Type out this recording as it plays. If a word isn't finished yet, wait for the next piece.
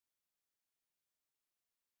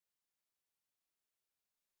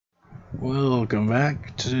Welcome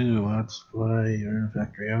back to Let's Play Rune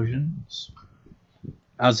Factory Oceans.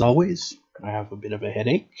 As always, I have a bit of a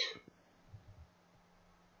headache.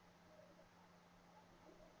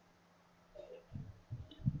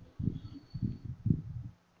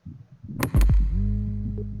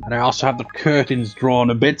 And I also have the curtains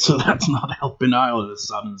drawn a bit, so that's not helping either. The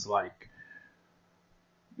sun's like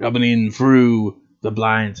coming in through the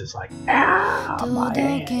blinds. It's like, ah, my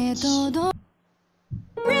hands.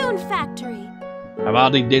 Rune Factory. I've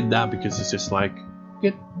already did that because it's just like,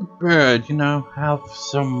 get the bird, you know, have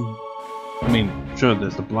some. I mean, sure,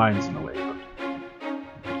 there's the blinds in the way,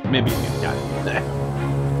 but maybe you can get there.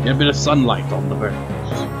 Get a bit of sunlight on the bird.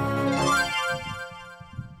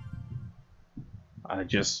 I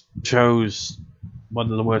just chose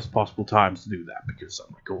one of the worst possible times to do that because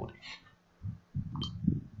I'm recording.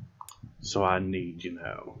 So I need, you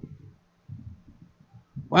know.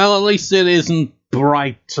 Well, at least it isn't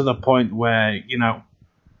bright to the point where, you know,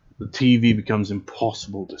 the TV becomes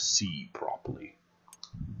impossible to see properly.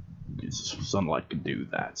 Because sunlight can do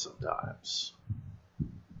that sometimes.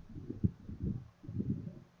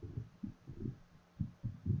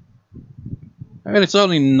 I mean, it's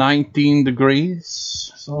only 19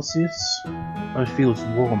 degrees Celsius, but it feels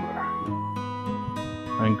warmer.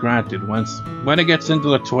 And granted, when it gets into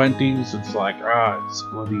the 20s, it's like, ah, it's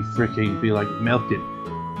bloody freaking feel like melting.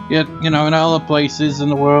 Yet, you know, in other places in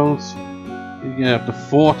the world, you get up to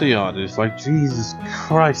 40 odd. It's like, Jesus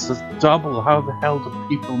Christ, that's double. How the hell do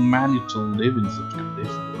people manage to live in such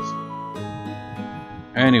conditions?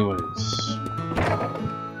 Anyways,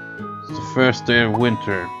 it's the first day of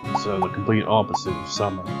winter, so the complete opposite of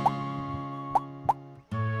summer.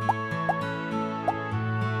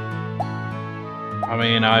 I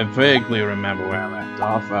mean, I vaguely remember where I left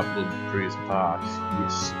off after the previous part.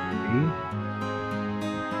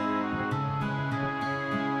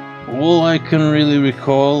 All I can really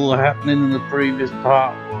recall happening in the previous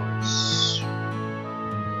part was...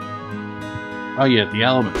 oh yeah, the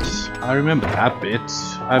elements. I remember that bit.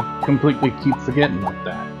 I completely keep forgetting about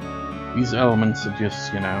that. These elements are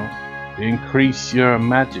just, you know, they increase your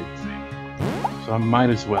magic thing. So I might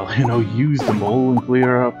as well, you know, use them all and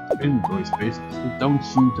clear up inventory space because they don't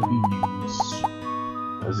seem to be used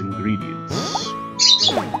as ingredients.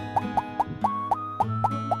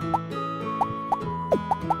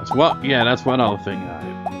 Well, yeah, that's one other thing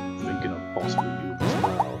I'm thinking of possibly doing as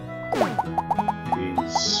well.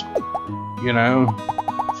 Is, you know,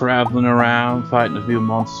 traveling around, fighting a few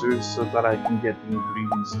monsters so that I can get the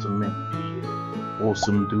ingredients to make the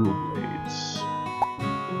awesome dual blades.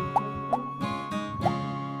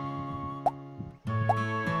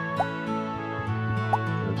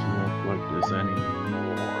 Doesn't look like there's any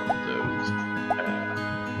more of those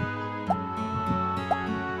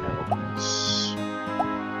elements.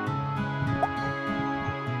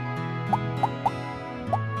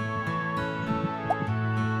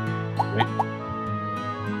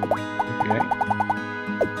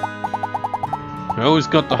 I always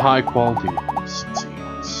got the high quality ones, it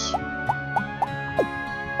seems.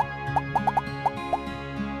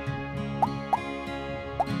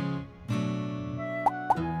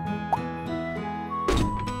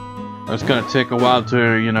 It's gonna take a while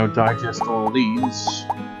to, you know, digest all these.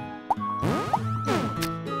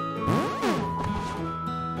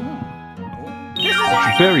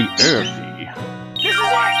 It's very earthy.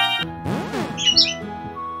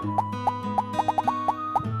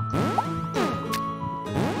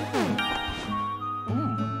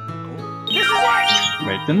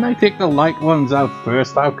 Wait, didn't I take the light ones out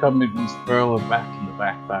first? How come it was further back in the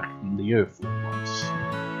backpack than the earthly ones?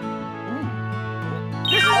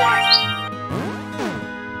 This is what?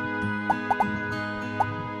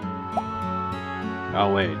 Oh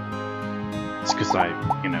wait, it's because I,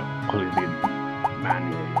 you know, put it in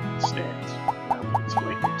manually instead. That will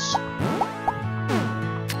explain this.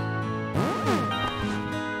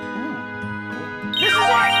 This is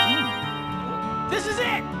what? This is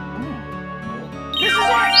it. This is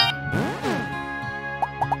what?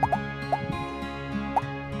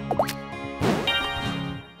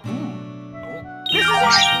 This is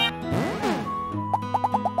what?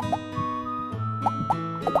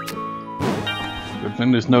 Good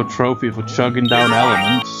thing there's no trophy for chugging down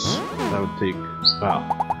elements. That would take, well,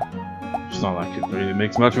 it's not like it really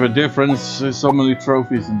makes much of a difference. There's so many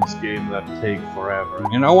trophies in this game that take forever.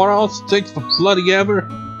 And you know what else takes for bloody ever?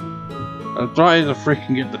 I'm trying to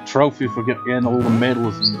freaking get the trophy for getting all the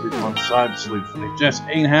medals in the Digimon Cyber Sleuth, and it just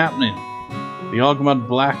ain't happening. The Augment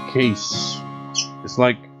Black case. It's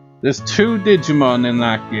like, there's 2 Digimon in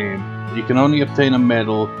that game. You can only obtain a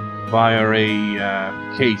medal via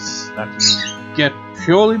a case that you get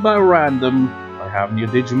purely by random, by having your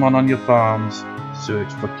Digimon on your farms,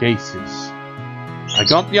 search for cases. I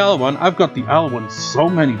got the other one. I've got the other one so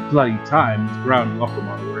many bloody times. Ground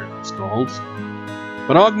Lokomon, or whatever it's called.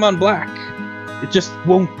 But Agumon Black, it just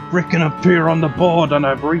won't frickin' appear on the board, and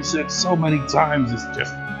I've reset so many times. It's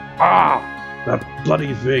just that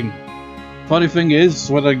bloody thing. Funny thing is,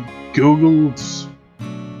 when I googled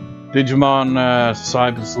Digimon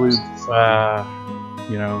Cyber Sleuth,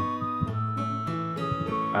 you know,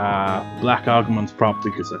 Black Agumon's property,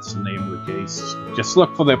 because that's the name of the case. Just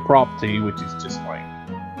look for their property, which is just like,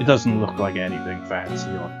 it doesn't look like anything fancy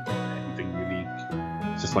or anything unique.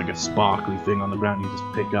 It's just like a sparkly thing on the ground you just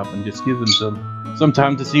pick up and just give them some.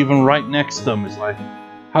 Sometimes it's even right next to them. It's like,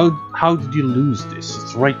 how did you lose this?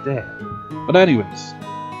 It's right there. But anyways,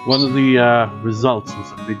 one of the results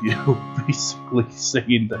was a video basically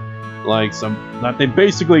saying that, like, that they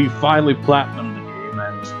basically finally platinumed the game,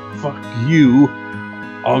 and fuck you,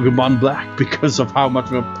 Agumon Black, because of how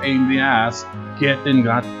much of a pain in the ass getting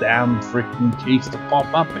that damn freaking case to pop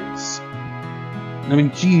up is. I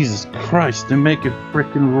mean, Jesus Christ, they make it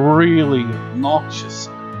freaking really obnoxious.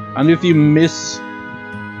 And if you miss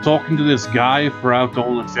talking to this guy throughout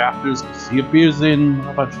all the chapters, because he appears in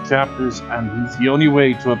a bunch of chapters, and he's the only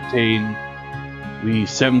way to obtain the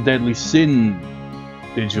 7 Deadly Sin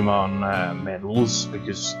Digimon medals,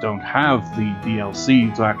 because you don't have the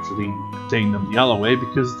DLC to actually obtain them the other way,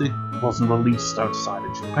 because it wasn't released outside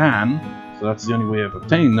of Japan, so that's the only way of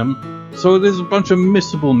obtaining them. So there's a bunch of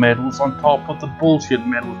missable medals on top of the bullshit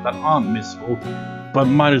medals that aren't missable, but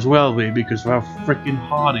might as well be, because of how freaking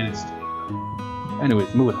hard it is to get them.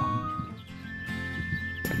 Anyways, moving on.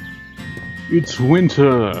 It's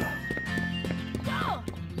winter!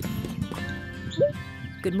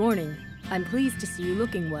 Good morning. I'm pleased to see you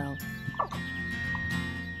looking well.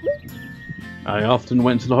 I often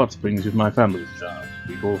went to the hot springs with my family's child.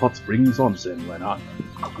 We call hot springs onsen when hot.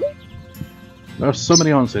 There are so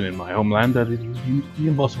many onsen in my homeland that it would be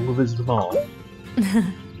impossible to visit them all.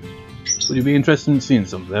 Would you be interested in seeing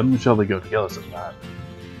some of them? Shall we go together sometime?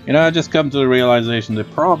 You know, I just come to the realization they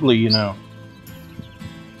probably, you know,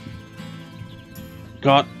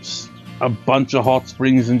 got a bunch of hot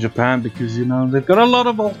springs in Japan because, you know, they've got a lot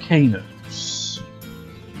of volcanoes.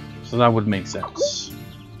 So that would make sense.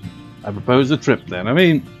 I propose a trip then. I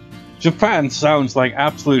mean, Japan sounds like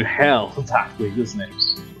absolute hell that way, doesn't it?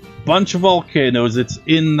 Bunch of volcanoes, it's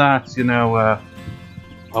in that, you know,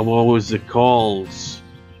 what was it called?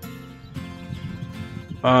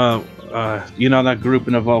 You know, that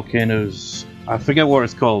grouping of volcanoes. I forget what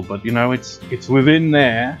it's called, but you know, it's within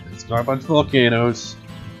there. It's got a bunch of volcanoes,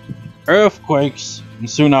 earthquakes, and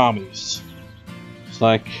tsunamis. It's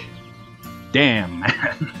like, damn,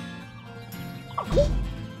 man.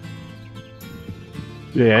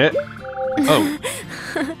 Yeah. Oh.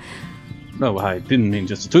 No, I didn't mean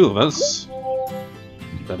just the two of us.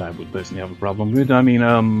 That I would personally have a problem with. I mean,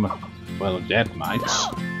 well, that might.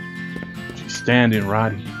 She's standing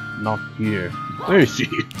right here, not here. Where is she?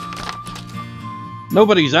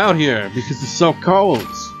 Nobody's out here because it's so cold.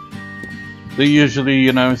 They usually,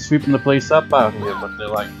 you know, sweeping the place up out here, but they're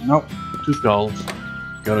like, nope, too cold.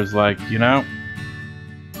 Goes like, you know,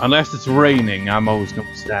 unless it's raining, I'm always going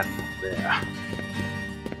to stand there.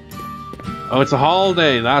 Oh, it's a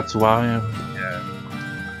holiday, that's why. Yeah,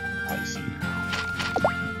 I see now.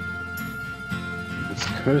 This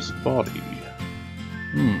cursed body.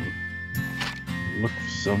 Look for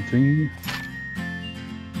something.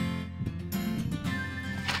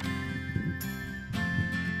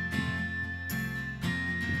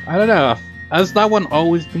 I don't know, has that one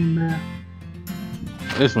always been there?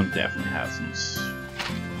 This one definitely hasn't.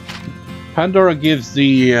 Pandora gives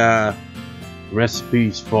the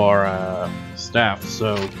recipes for staff,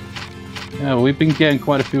 so yeah, we've been getting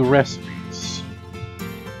quite a few recipes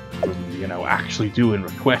from, you know, actually doing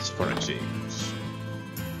requests for a change.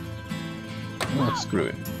 Well, screw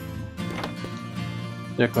it.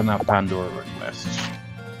 Check on that Pandora request.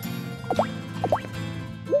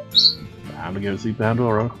 Time to go see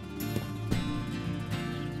Pandora.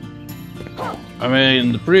 I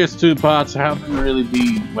mean, the previous two parts haven't really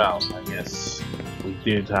been, well, I guess we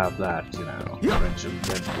did have that, you know, friendship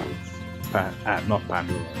with not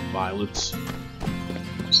Pandora, Violets,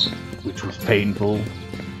 which was painful.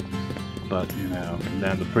 But, you know, and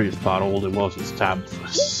then the previous part, all it was tabbed for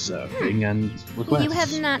surfing and requests. You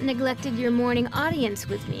have not neglected your morning audience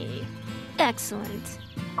with me. Excellent.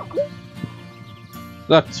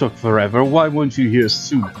 That took forever. Why weren't you here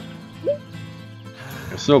sooner?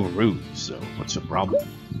 You're so rude, so what's your problem?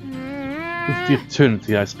 With the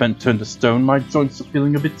eternity I spent turned to stone, my joints are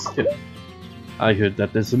feeling a bit stiff. I heard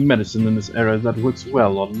that there's a medicine in this area that works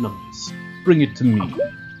well on numbness. Bring it to me.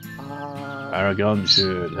 Paragon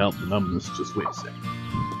should help the numbness. Just wait a second.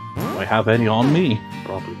 Do I have any on me?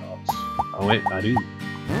 Probably not. Oh wait, I do.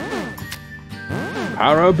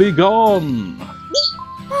 Para be gone!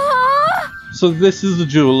 So this is the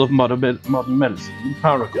jewel of modern medicine,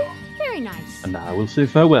 Paragon. Very nice. And I will say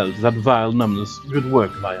farewell to that vile numbness. Good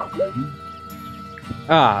work, my young friend.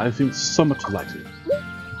 Ah, I feel so much lighter.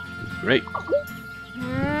 Great.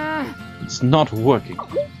 It's not working.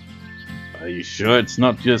 Are you sure it's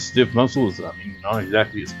not just stiff muscles? I mean, not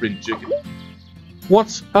exactly a spring chicken.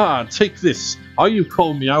 What? Ah, take this. Are you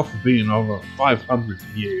calling me out for being over 500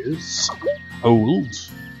 years old?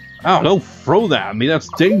 Oh, don't throw that at me, that's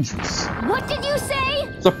dangerous. What did you say?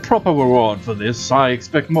 It's a proper reward for this. I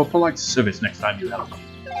expect more polite service next time you help me.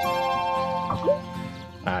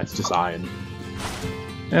 Ah, it's just iron.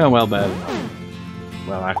 Yeah, well, bad enough.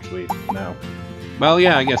 Well, actually, no. Well,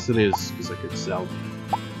 yeah, I guess it is, because I could sell them.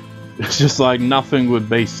 It's just like nothing would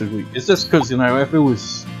basically... It's just because, you know, if it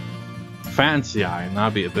was fancy iron,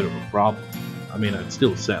 that'd be a bit of a problem. I mean, I'd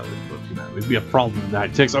still sell it, but, you know, it'd be a problem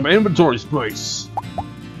that it takes up inventory space.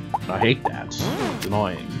 I hate that. It's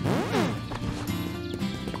annoying.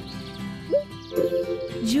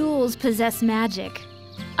 Jewels possess magic.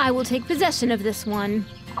 I will take possession of this one.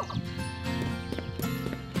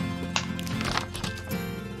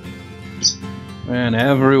 And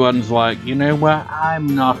everyone's like, you know what? I'm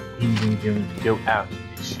not even going to go out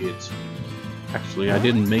with this shit. Actually, I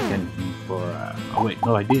didn't make anything for... oh wait,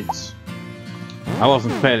 no, I did. I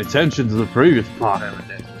wasn't paying attention to the previous part,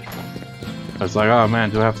 evidently. I was like, oh man,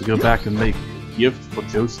 do I have to go back and make a gift for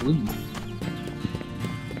Jocelyn?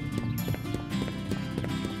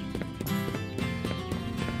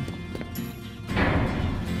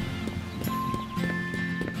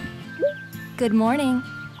 Good morning.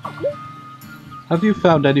 Have you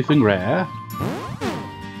found anything rare?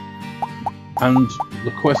 And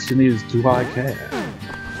the question is, do I care?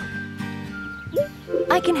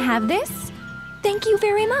 I can have this? Thank you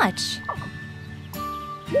very much.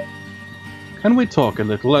 Can we talk a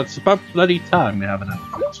little? It's about bloody time we have an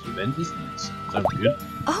unfinished event, isn't it? Sounds good.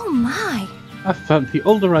 Oh my! I found the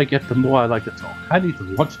older I get, the more I like to talk. I need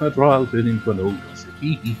to watch my trial turn into an old gossip.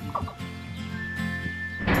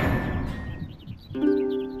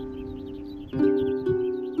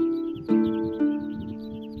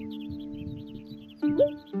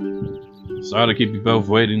 Sorry to keep you both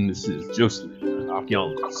waiting. This is Jocelyn, an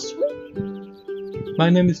archaeologist. My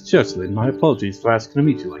name is Jocelyn. My apologies for asking to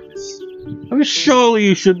meet you like this. I mean, surely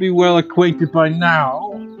you should be well acquainted by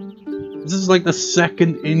now. This is like the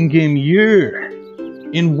second in-game year.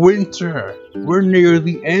 In winter. We're near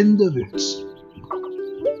the end of it.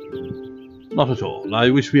 Not at all. I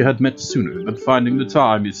wish we had met sooner, but finding the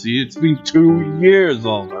time, you see, it's been 2 years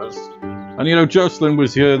almost. And you know, Jocelyn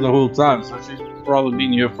was here the whole time, so she's probably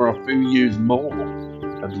been here for a few years more.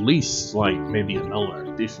 At least, like, maybe another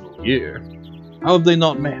additional year. How have they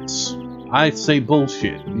not met? I'd say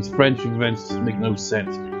bullshit. These friendship events make no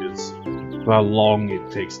sense because of how long it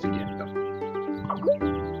takes to get them.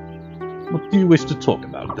 What do you wish to talk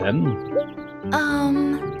about, then?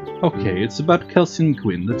 Okay, it's about Kelsey and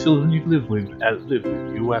Quinn, the children you live with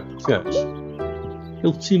you at the church.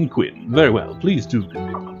 Kelsey and Quinn. Very well, please do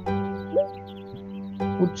continue.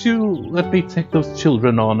 Would you let me take those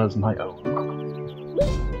children on as my own?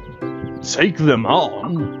 Take them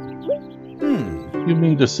on? You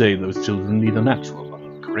mean to say those children need a natural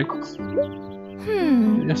mother, correct?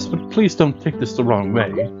 Yes, but please don't take this the wrong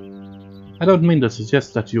way. I don't mean to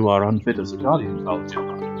suggest that you are unfit as a guardian,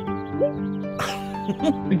 Gerard.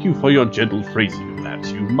 Thank you for your gentle phrasing of that.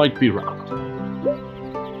 You might be right.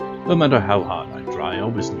 No matter how hard I try, I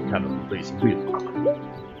always kind of place a wheel.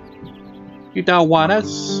 You don't want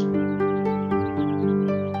us?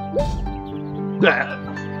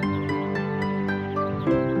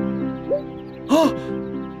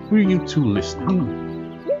 Were you two listening?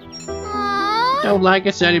 Don't like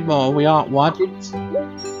us anymore, we aren't wanted.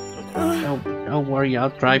 Don't worry,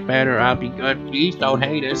 I'll try better, I'll be good. Please don't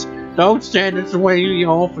hate us. Don't send us away to the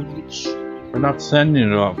orphanage. We're not sending you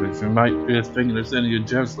to an orphanage, we might be thinking of sending you to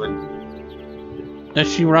Jocelyn.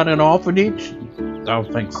 Does she run an orphanage?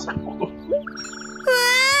 Don't think so.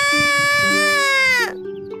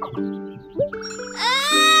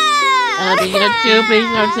 Please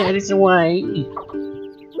don't send us away.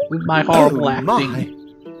 With my horrible acting.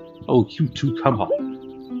 Oh, you two, come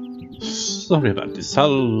on. Sorry about this,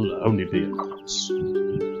 I'll only be a minute.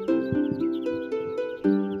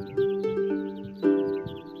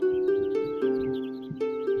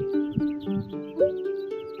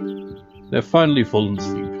 They're finally fallen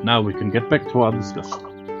asleep. Now we can get back to our discussion.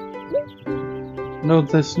 No,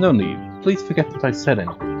 there's no need. Please forget that I said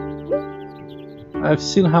anything. I've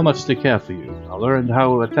seen how much they care for you, Mother, and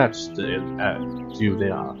how attached to you they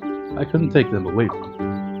are. I couldn't take them away from you.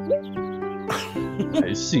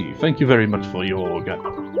 I see. Thank you very much for your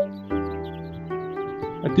guidance.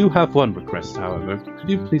 I do have one request, however. Could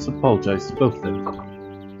you please apologize to both of them?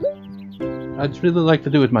 I'd really like to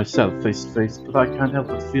do it myself, face to face, but I can't help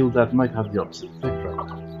but feel that might have the opposite effect right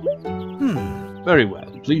now. Very well.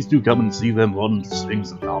 Please do come and see them once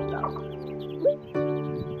things have calmed down.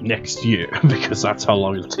 Next year, because that's how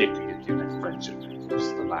long it'll take to get your next friendship.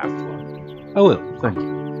 Just the last one. I will, thank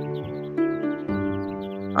you.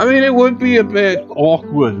 I mean, it would be a bit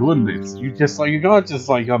awkward, wouldn't it? You can't just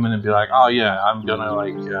like come in and be like, oh yeah, I'm gonna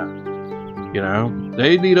like, you know,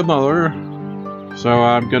 they need a mother, so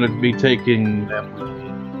I'm gonna be taking them with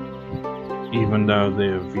me, even though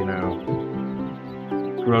they've, you know,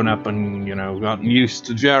 grown up and, you know, gotten used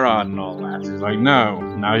to Gerard and all that. It's like, no,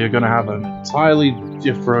 now you're gonna have an entirely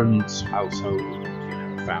different household, you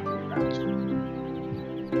know, family around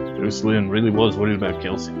you. Jocelyn really was worried about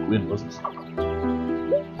Kelsey and Quinn, wasn't she?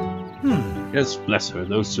 Yes, bless her,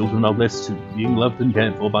 those children are blessed too, being loved and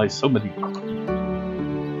cared for by so many people.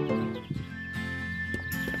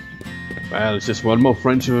 Well, it's just one more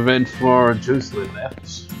friendship event for Jocelyn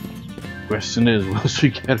left. Question is, will she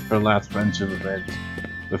get her last friendship event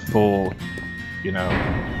before, you know,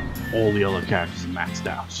 all the other characters are maxed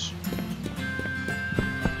out?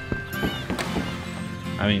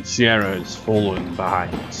 I mean, Sierra is falling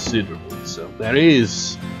behind considerably, so there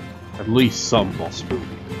is at least some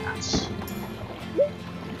possibility of that.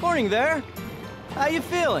 Morning there. How you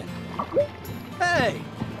feeling? Hey.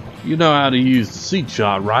 You know how to use the seat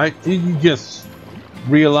chart, right? Did you just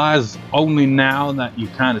realize only now that you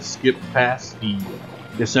kind of skipped past the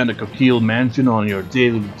Descent-a-Coquille mansion on your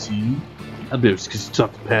daily routine? I bet it's because you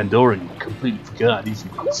talked to Pandora and you completely forgot,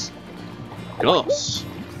 isn't it? Gus.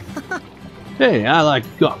 Hey, I like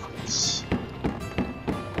governance.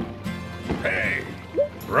 Hey,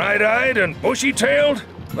 bright-eyed and bushy-tailed?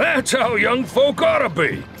 That's how young folk ought to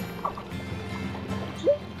be.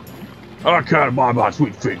 I can't buy my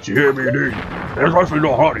sweet fish, you hear me, dude? There's actually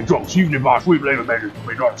no honey jokes, even if my sweet lady made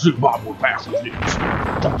me not see my would pass with this.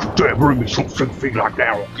 Don't you dare bring me some sick thing like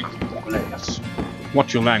that or I'll kick you for the ass.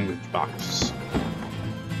 What's your language, Bacchus?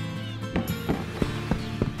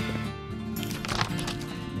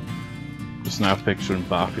 Just now picturing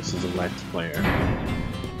Bacchus as a Let's player.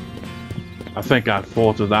 I think I've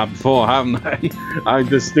thought of that before, haven't I? I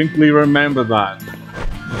distinctly remember that.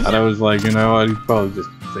 And I was like, you know, I'd probably just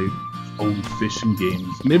say old fishing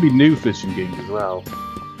games. Maybe new fishing games as well.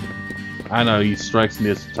 I know, he strikes me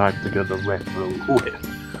as the type to go the retro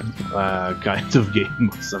kind of game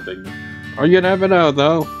or something. Or you never know,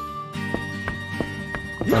 though.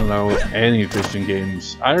 I don't know any fishing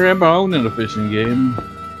games. I remember owning a fishing game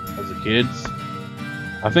as a kid.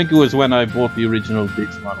 I think it was when I bought the original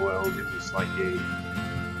Digimon World. It was like a,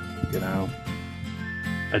 you know,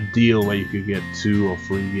 a deal where you could get 2 or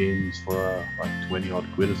 3 games for like 20 odd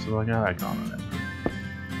quid or something like that. I can't remember.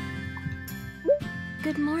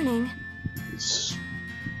 Good morning. It's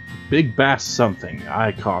Big Bass something.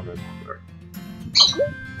 I can't remember.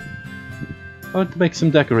 I want to make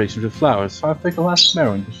some decorations with flowers, so I think I'll ask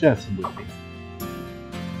Marin to share some with me.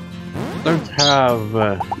 Don't have.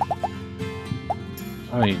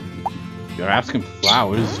 I mean, if you're asking for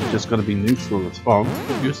flowers, you're just gonna be neutral response.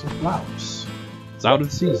 But here's some flowers. It's out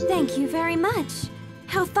of season. Thank you very much.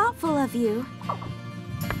 How thoughtful of you.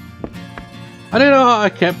 I don't know how I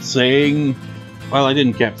kept saying. Well, I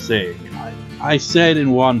didn't kept saying. I said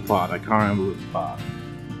in one part, I can't remember which part,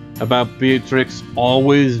 about Beatrix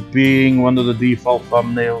always being one of the default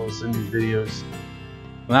thumbnails in these videos.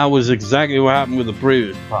 And that was exactly what happened with the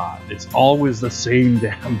previous part. It's always the same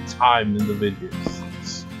damn time in the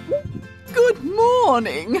videos. Good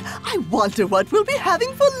morning! I wonder what we'll be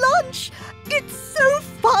having for lunch! It's so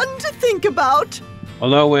fun to think about!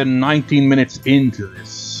 Although we're 19 minutes into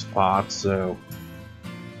this part, so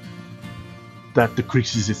that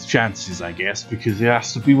decreases its chances, I guess, because it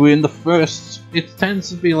has to be within the first... It tends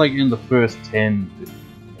to be like in the first 10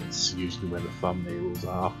 minutes, usually where the thumbnails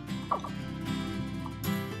are.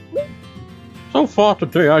 So far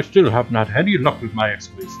today, I still have not had any luck with my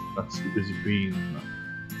exclamation. That's because you've been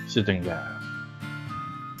sitting there.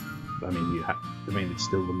 I mean, it's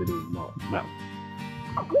still the middle of the morning. Well,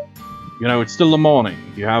 you know, it's still the morning.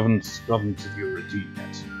 You haven't gotten to your routine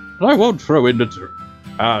yet. But I won't throw in the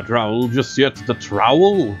trowel just yet. The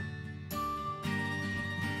trowel?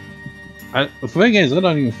 The thing is, I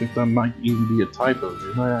don't even think that might even be a typo.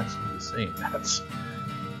 You're not actually saying that.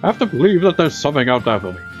 I have to believe that there's something out there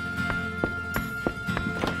for me.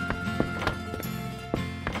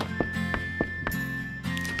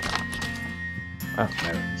 Oh,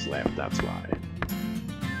 Mary's left, that's why.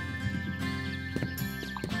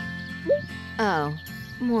 Oh,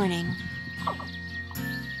 morning.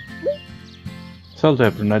 Told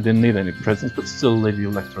Evelyn I didn't need any presents, but still Lady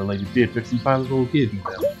Electra, Lady Beatrix, and Violet all gave me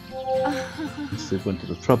them. Since they went to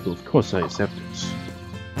the trouble, of course I accepted.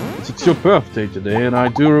 It's your birthday today, and I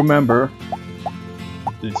do remember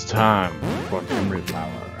it's time for Henry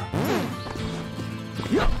Flower.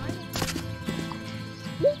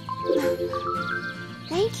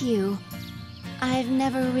 Thank you. I've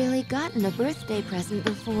never really gotten a birthday present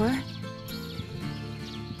before.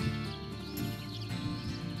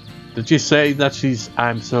 Did you say that she's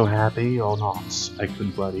I'm so happy or not? I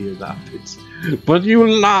couldn't quite hear that bit. But you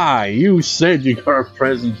lie! You said you got a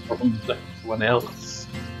present from someone else.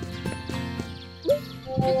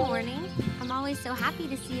 Good morning. I'm always so happy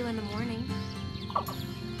to see you in the morning.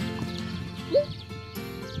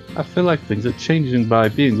 I feel like things are changing by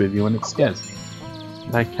being with you and it scares me.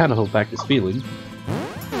 I can't hold back this feeling.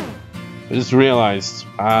 I just realized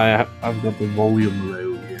I've got the volume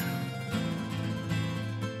low here.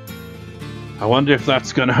 I wonder if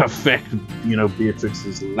that's gonna affect, you know,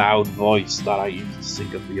 Beatrix's loud voice that I use to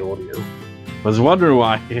sync up the audio. I was wondering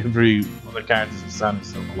why every other characters are sounding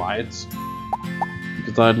so quiet.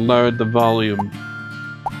 Because I'd lowered the volume.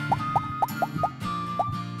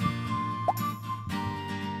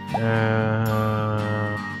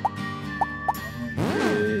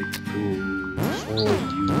 It goes for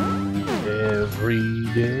you every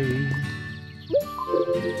day.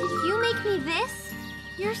 You make me this?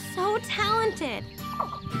 You're so talented.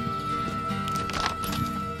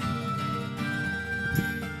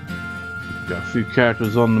 Got a few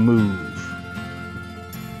characters on the move.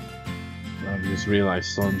 I just realized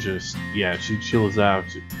Son just, yeah, she chills out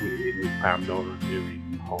with Pandora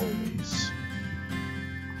during holidays.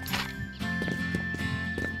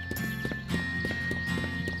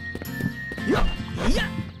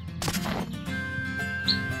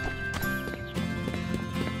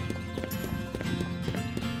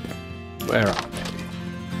 Where are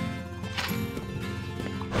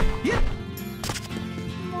they?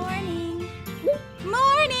 Morning.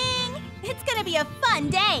 Morning! It's gonna be a fun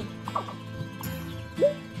day.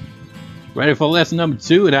 Ready for lesson number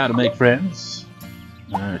 2 on how to make friends?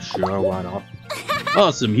 Sure, why not?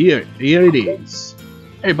 Awesome, here it is.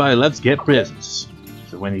 Everybody loves to get presents.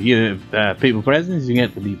 So when you give people presents, you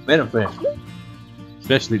get to be better friends.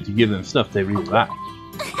 Especially if you give them stuff they really like.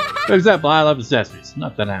 For example, I love accessories.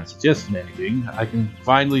 Not that I'm suggesting anything. I can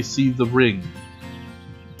finally see the ring.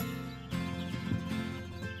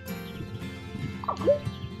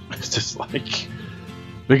 It's just like...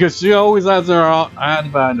 Because she always has her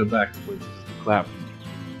hand behind her back, which is the clap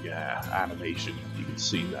animation. You can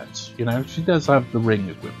see that. You know, she does have the ring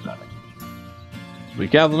equipped on it. Be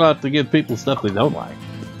careful not to give people stuff they don't like.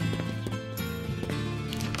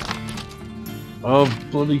 Of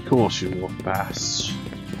bloody course you walk past.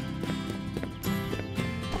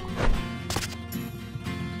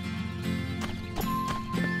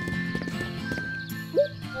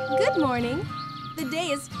 Good morning. The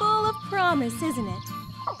day is full of promise, isn't it?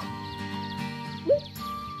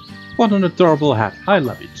 What an adorable hat. I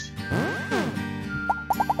love it.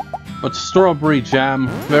 But strawberry jam,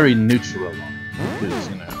 very neutral on it. Because,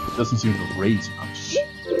 you know, it doesn't seem to raise much.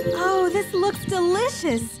 Oh, this looks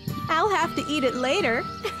delicious. I'll have to eat it later.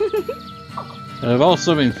 And I've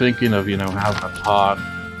also been thinking of, you know, having a pod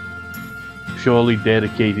purely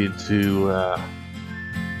dedicated to,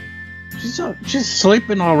 she's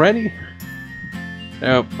sleeping already?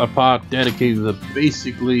 A pod dedicated to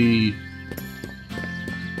basically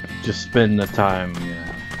just spend the time, you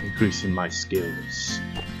know, increasing my skills.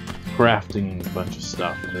 Crafting a bunch of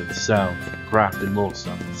stuff and then selling, crafting more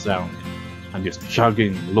stuff and selling. And just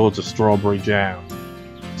chugging loads of strawberry jam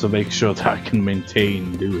to make sure that I can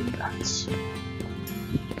maintain doing that.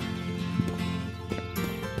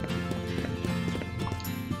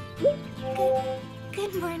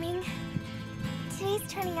 Good morning. Today's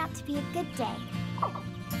turning out to be a good day.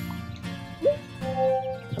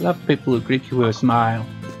 I love people who greet you with a smile.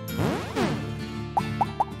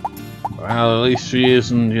 Well, at least she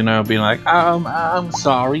isn't, you know, being like, I'm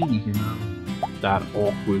sorry, you know, that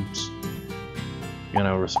awkward, you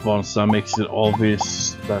know, response that makes it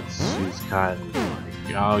obvious that she's kind of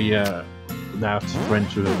like, oh yeah, that's a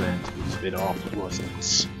friendship event, it was a bit awkward, wasn't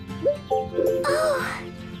it? Oh,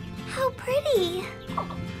 how pretty.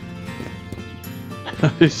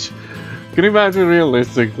 Can you imagine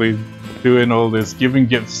realistically doing all this, giving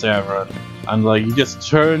gifts to everyone, And like, you just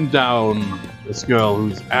turn down this girl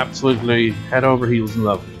who's absolutely head over heels in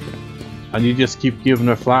love with you, and you just keep giving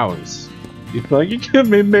her flowers. You're like, you give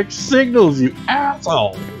me mixed signals, you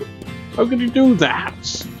asshole! How can you do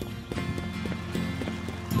that?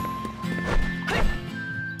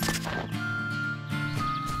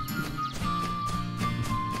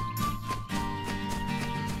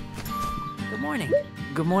 Good morning.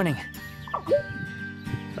 Good morning.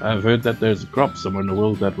 I've heard that there's a crop somewhere in the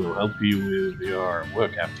world that will help you with your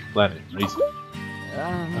work after you plant it.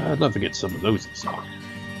 I'd love to get some of those in stock.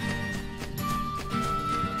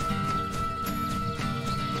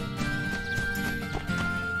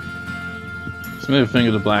 Smith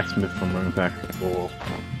Finger, the blacksmith from Rune Factory 4.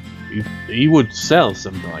 He would sell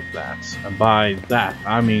something like that, and by that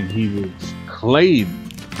I mean he would claim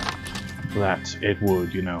that it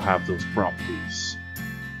would, you know, have those properties,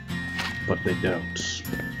 but they don't.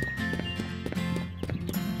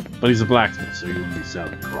 But he's a blacksmith, so he wouldn't be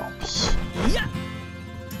selling crops.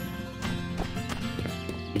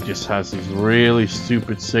 He just has these really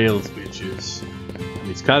stupid sales pitches.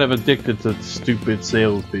 He's kind of addicted to stupid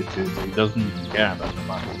sales pitches. He doesn't even care about the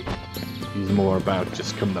money. He's more about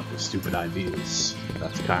just coming up with stupid ideas.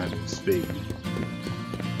 That's kind of his thing.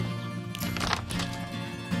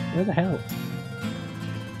 Where the hell?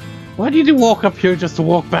 Why did you walk up here just to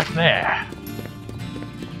walk back there?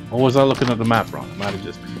 Or was I looking at the map wrong? It might have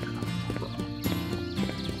just been wrong.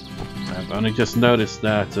 I've only just noticed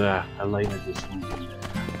that Elena just went in there.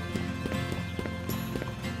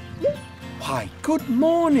 Why, good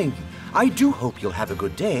morning. I do hope you'll have a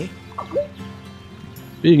good day.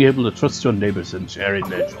 Being able to trust your neighbors and sharing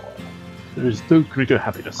their joy. There is no greater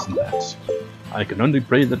happiness than that. I can only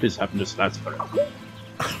pray that this happiness lasts forever.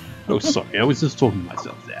 Oh, sorry, I was just talking to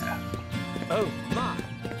myself there. Oh, my.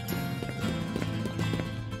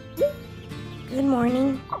 Good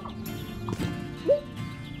morning.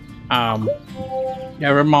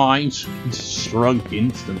 Never mind. He shrunk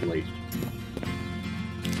instantly.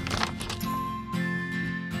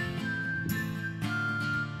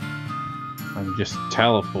 I'm just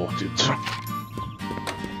teleported.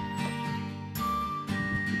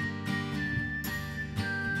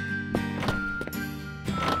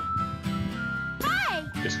 Hi!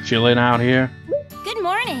 Just chilling out here. Good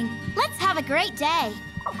morning. Let's have a great day.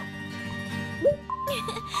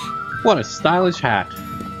 What a stylish hat.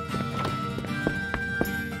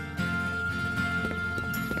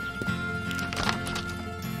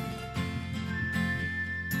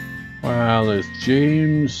 Well, there's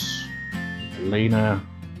James, Elena,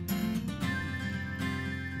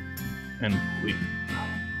 and Quinn.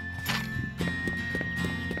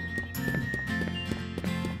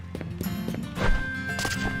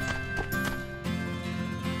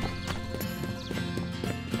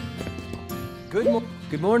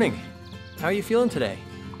 Good morning. How are you feeling today?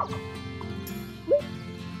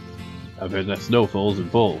 I've heard that snow falls in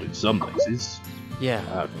fall in some places. Yeah.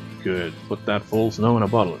 I could put that fall snow in a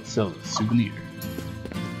bottle and sell it as a souvenir.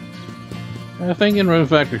 I think in Rune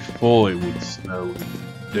Factory 4 it would snow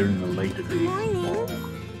during the later days of fall.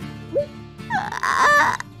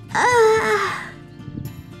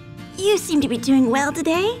 You seem to be doing well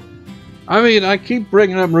today. I mean, I keep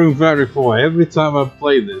bringing up Rune Factory 4 every time I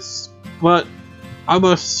play this, but I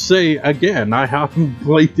must say again, I haven't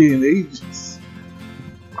played it in ages.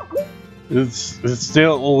 It's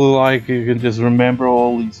still like you can just remember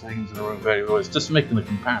all these things in Rune Factory 4. It's just making a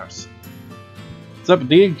comparison. What's up,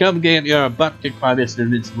 Dean? Come get your butt kicked by Mr.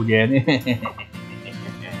 Invincible again.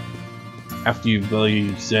 After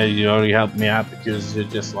you said you already helped me out because you're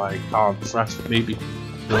just like, can't trust me to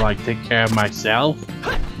like take care of myself.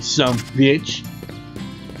 You son of a bitch.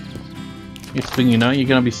 Next thing you know, you're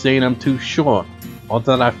gonna be saying I'm too short. Or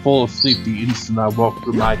that I fall asleep the instant I walk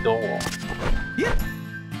through my door.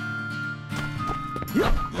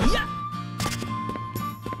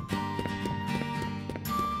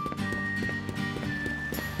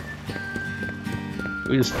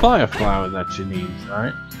 It's fire flower that she needs,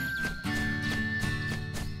 right?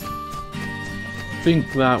 I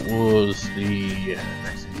think that was the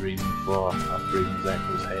next ingredient for upgrading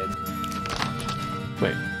Zacho's head.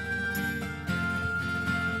 Wait.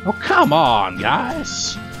 Oh, come on,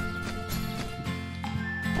 guys!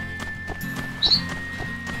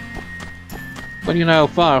 But you know,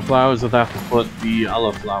 fire flowers would have to put the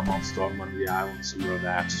other flower monster on one of the islands and of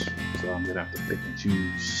that. So I'm gonna have to pick and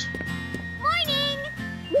choose.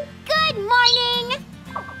 Good morning!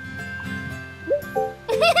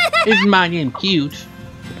 Isn't my name cute?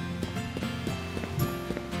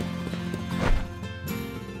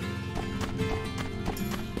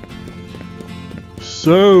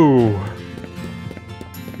 So,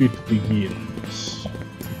 it begins.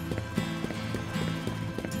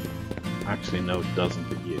 Actually, no, it doesn't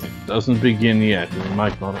begin. It doesn't begin yet. It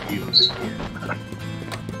might not even begin.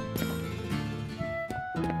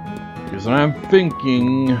 Because I'm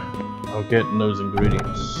thinking of getting those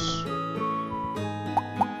ingredients.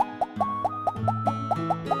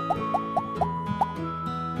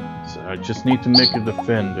 So I just need to make a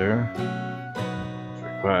defender. Which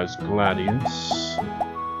requires gladius.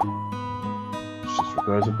 Which just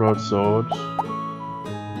requires a broadsword.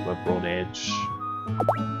 Broad edge.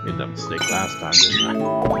 Made that mistake last time, didn't I?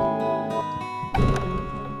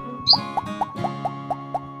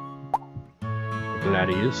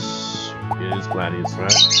 Gladius. It is gladius,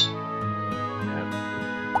 right? Yeah.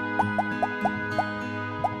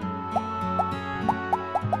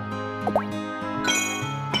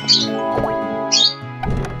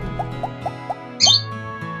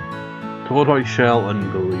 Tortoise shell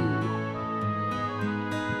and glue.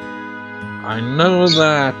 I know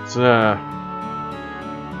that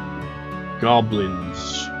goblins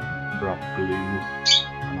drop glue,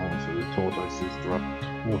 and also the tortoises drop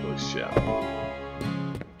tortoise shell.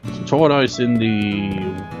 There's tortoise in the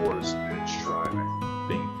water spirit shrine, I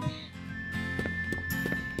think.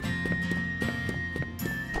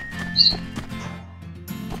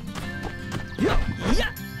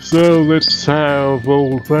 So let's have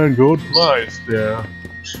old Van God flies there.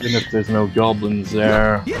 Even if there's no goblins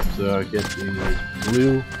there to get the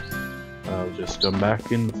glue, I'll just come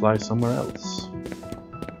back and fly somewhere else.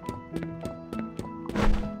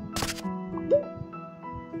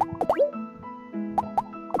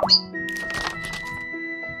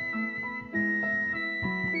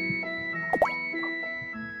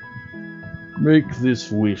 Make this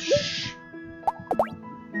wish.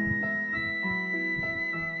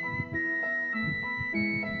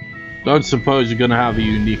 Don't suppose you're gonna have a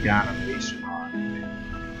unique animation on it.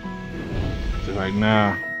 So like,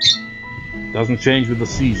 nah. Doesn't change with the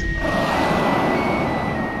season.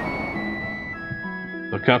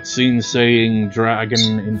 The cutscene saying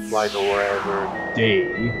dragon in flight or whatever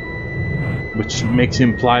day, which makes it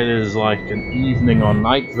imply there's like an evening or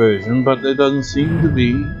night version, but there doesn't seem to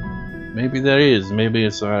be. Maybe there is. Maybe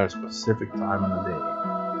it's at a specific time of the day.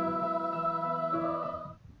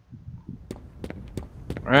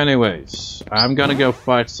 Anyways, I'm gonna go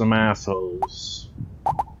fight some assholes.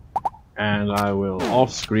 And I will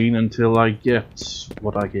off-screen until I get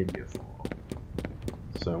what I came here for.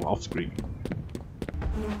 So, off-screen.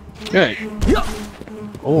 Okay.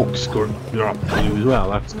 Oh, you're up glue as well,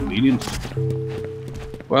 that's convenient.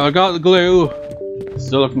 Well, I got the glue.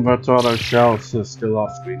 Still looking for a tortoise shell, so still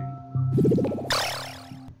off-screening.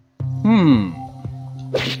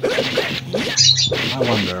 I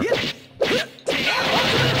wonder.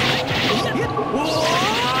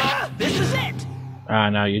 Ah,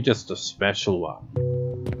 no, you're just a special one.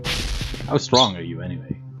 How strong are you,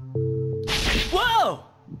 anyway? Whoa!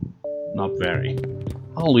 Not very.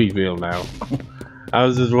 I'll leave you now. I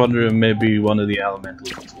was just wondering maybe one of the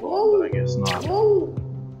elementals floor, but I guess not.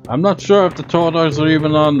 I'm not sure if the tortoise are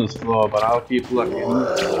even on this floor, but I'll keep looking.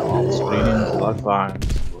 Off screen until I find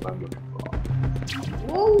what I'm looking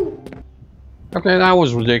for. Okay, that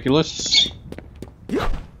was ridiculous.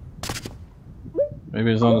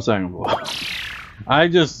 Maybe it's on the second floor. I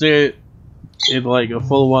just did it like a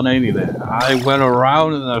full 180 there. I went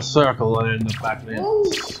around in a circle and ended up back there.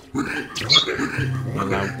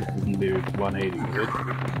 And I didn't do 180 with it.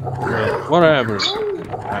 But whatever.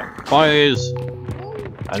 Point is,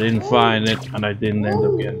 I didn't find it, and I didn't end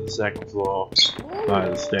up getting the second floor by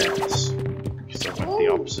the stairs. Because I went the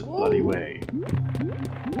opposite bloody way.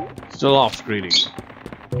 Still off screening.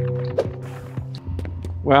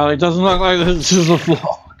 Well, it doesn't look like this is a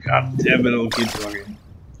floor. God damn it, I'll keep talking.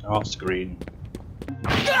 Off screen.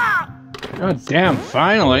 God damn,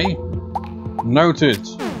 finally! Noted.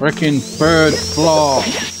 Frickin' third floor.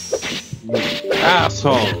 You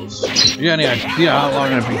assholes. You have any idea how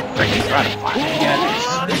long I've been frickin' trying to find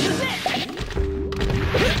it?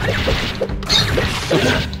 Such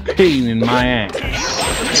a pain in my ass.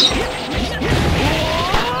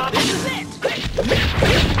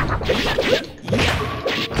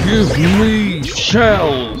 Give me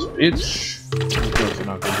shells, bitch! Of course I'm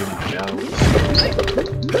not gonna give me shells.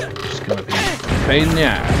 It's gonna be a pain in the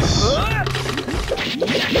ass.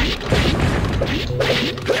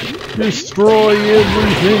 Destroy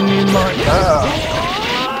everything in my path!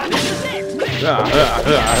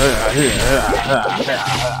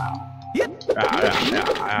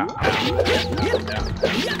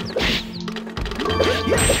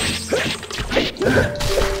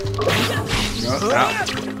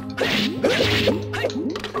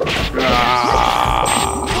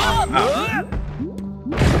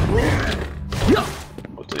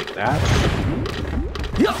 that.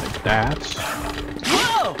 Like that.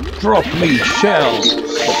 Drop me shells!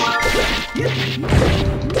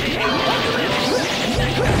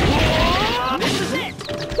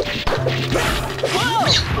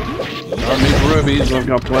 Don't need rubies, I've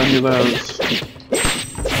got plenty of those.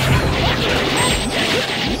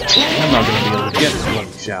 I'm not gonna be able to get to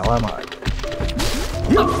one shell, am I?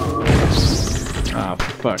 Ah,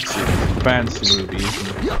 for fuck's sake, fancy rubies.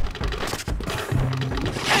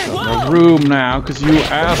 Got no room now, because you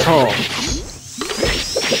assholes!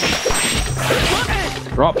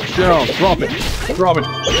 Drop the shell, drop it! Drop it!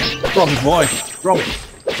 Drop it, boy! Drop it!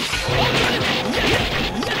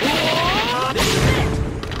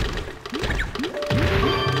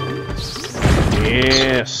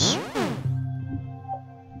 Yes!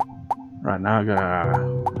 Right, now I've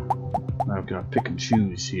gotta pick and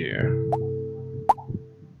choose here.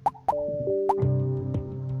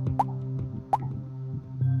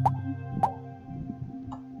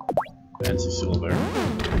 Fancy silver.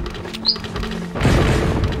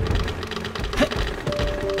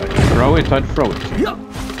 If I could throw it, I'd throw it.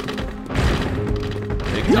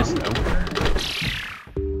 Take this though.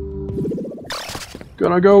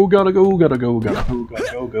 Gotta go, gotta go, gotta go, gotta go,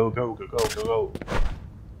 gotta go, go, go, go, go, go, go.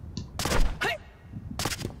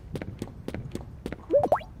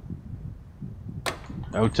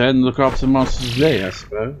 No tend the crops and monsters today, I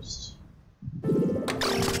suppose.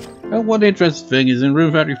 Well, one interesting thing is in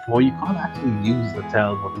Room 34 you can't actually use the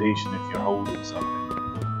teleportation if you're holding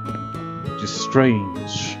something. Which is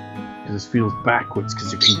strange, because it feels backwards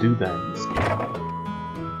because you can do that in this game.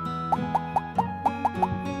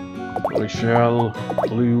 Blue shell,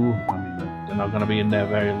 blue, I mean, they're not going to be in there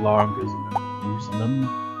very long because I'm using them.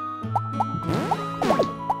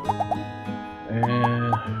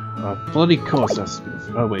 Bloody course that's good.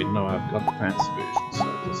 Oh wait, no, I've got the fancy version, so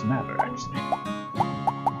it doesn't matter actually.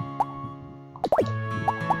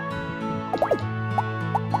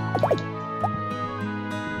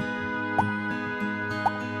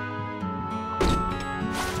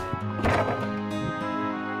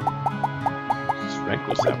 Just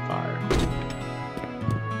regular sapphire.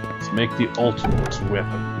 Let's make the ultimate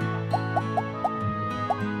weapon.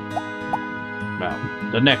 Well,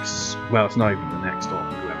 the next, well, it's not even the next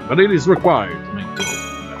ultimate weapon, but it is required to make the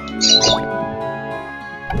ultimate weapon.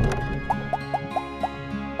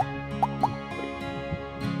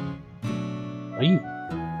 Are you...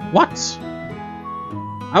 What?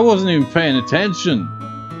 I wasn't even paying attention.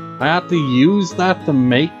 I had to use that to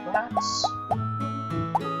make that?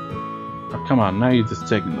 Oh, come on, now you're just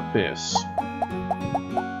taking the piss.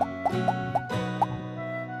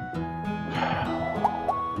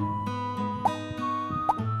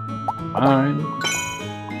 Fine.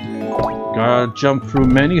 Gotta jump through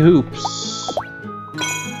many hoops.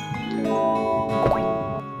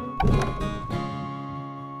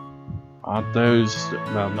 Aren't those...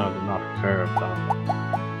 well, no, they're not curved on.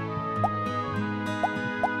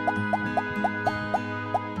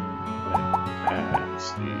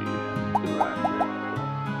 That's the right.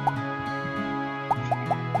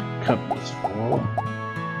 Cut this for.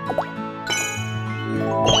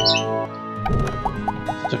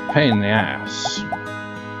 It's a pain in the ass.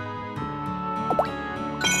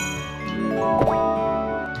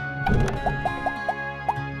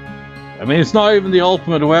 I mean, it's not even the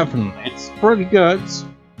ultimate weapon. It's pretty good.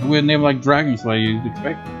 With a name like Dragon Slayer, you'd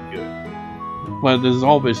expect it to be good. But there's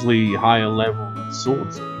obviously higher level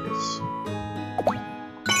swords in this.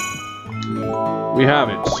 We have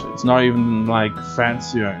it. It's not even like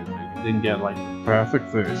fancy or anything. We didn't get like the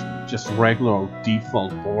perfect version. Just regular old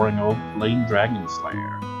default boring old plain Dragon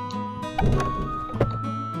Slayer.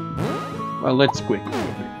 Well, let's quick with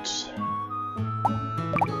it.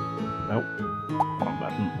 Nope. Wrong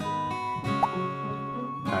button.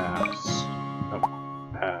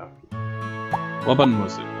 What button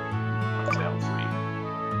was it? That's L3.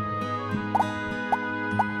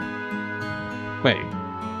 Wait.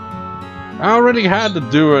 I already had the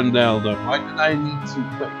Durandal though. Why did I need to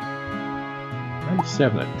click?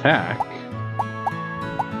 97 attack?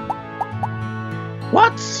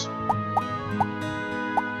 What?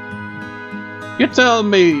 You're telling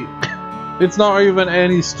me it's not even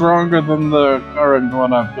any stronger than the current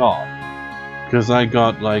one I've got? Because I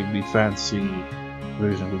got like the fancy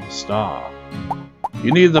version with the star.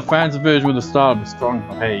 You need the fancy version with the star to be strong,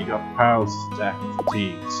 but hey, you got paralysis, attack, and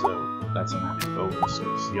fatigue, so that's an added bonus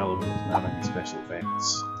because the other one doesn't have any special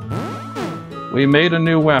effects. We made a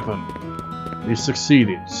new weapon. We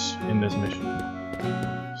succeeded in this mission.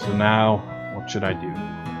 So now, what should I do?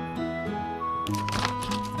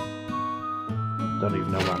 Don't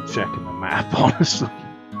even know why I'm checking the map, honestly.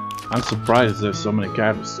 I'm surprised there's so many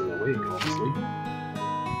characters still awake, obviously.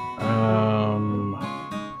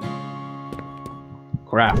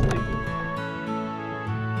 Crafting.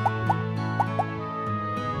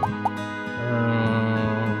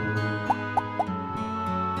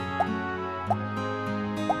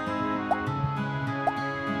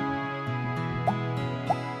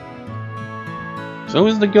 So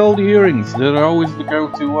is the gold earrings. They're always the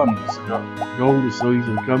go-to ones. Gold is so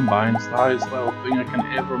easy to come by, and it's the highest level thing I can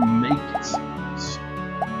ever make it seems.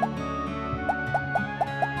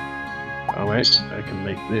 Oh wait, I can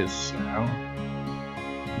make this now.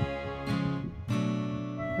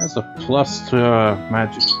 Has a plus to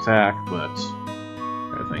magic attack, but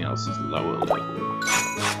everything else is lower level.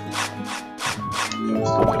 I'm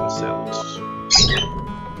still gonna sell it.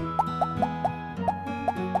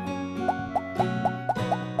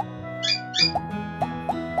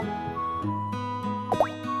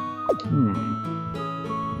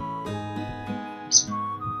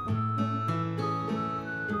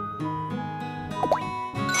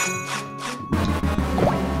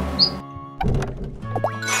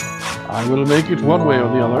 I will make it one way or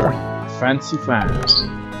the other. Fancy fan.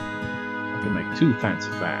 I can make 2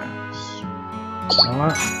 fancy fans.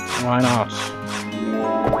 Why not?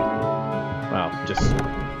 Well, just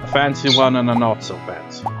a fancy one and a not so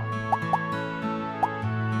fancy one.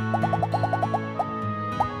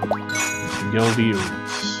 Some gold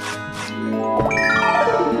earrings.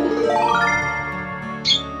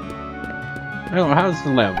 Oh, how's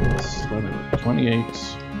the levels? 28,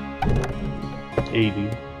 80.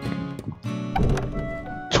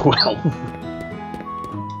 12.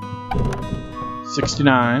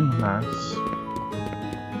 69, nice.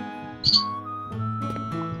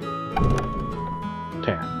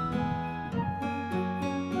 10.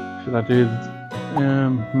 Should I do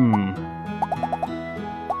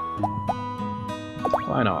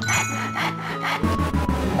why not?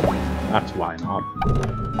 That's why not.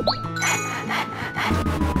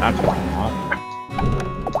 That's why not.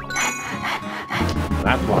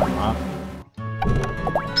 That's why not.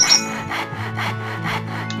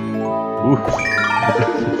 Oof.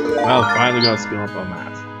 Well, finally got a skill up on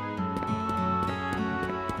that.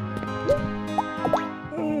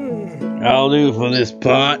 I'll do for this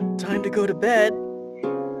part. Time to go to bed.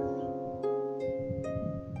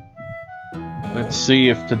 Let's see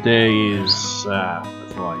if today is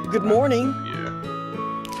before I Good morning.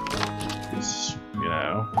 Because, you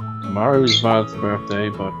know, tomorrow is Violet's birthday,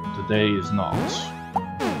 but today is not.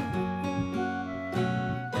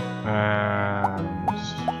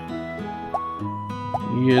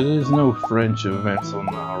 Yeah, there's no French events on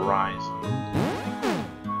the horizon.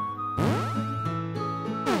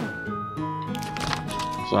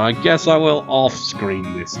 So I guess I will off-screen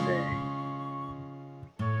this day.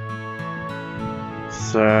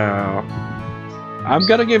 So I'm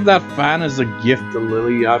gonna give that fan as a gift to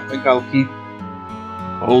Lily. I think I'll keep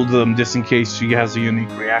hold of them just in case she has a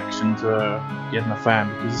unique reaction to getting a fan,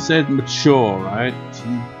 because it said mature, right?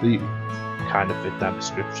 They kind of fit that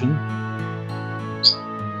description.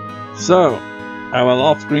 So, I will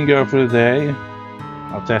off-screen go for the day.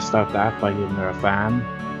 I'll test out that by giving her a fan.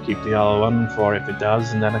 Keep the other one for if it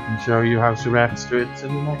does, and then I can show you how she reacts to it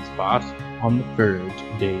in the next part on the 3rd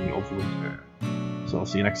day of winter. So I'll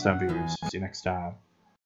see you next time, viewers. See you next time.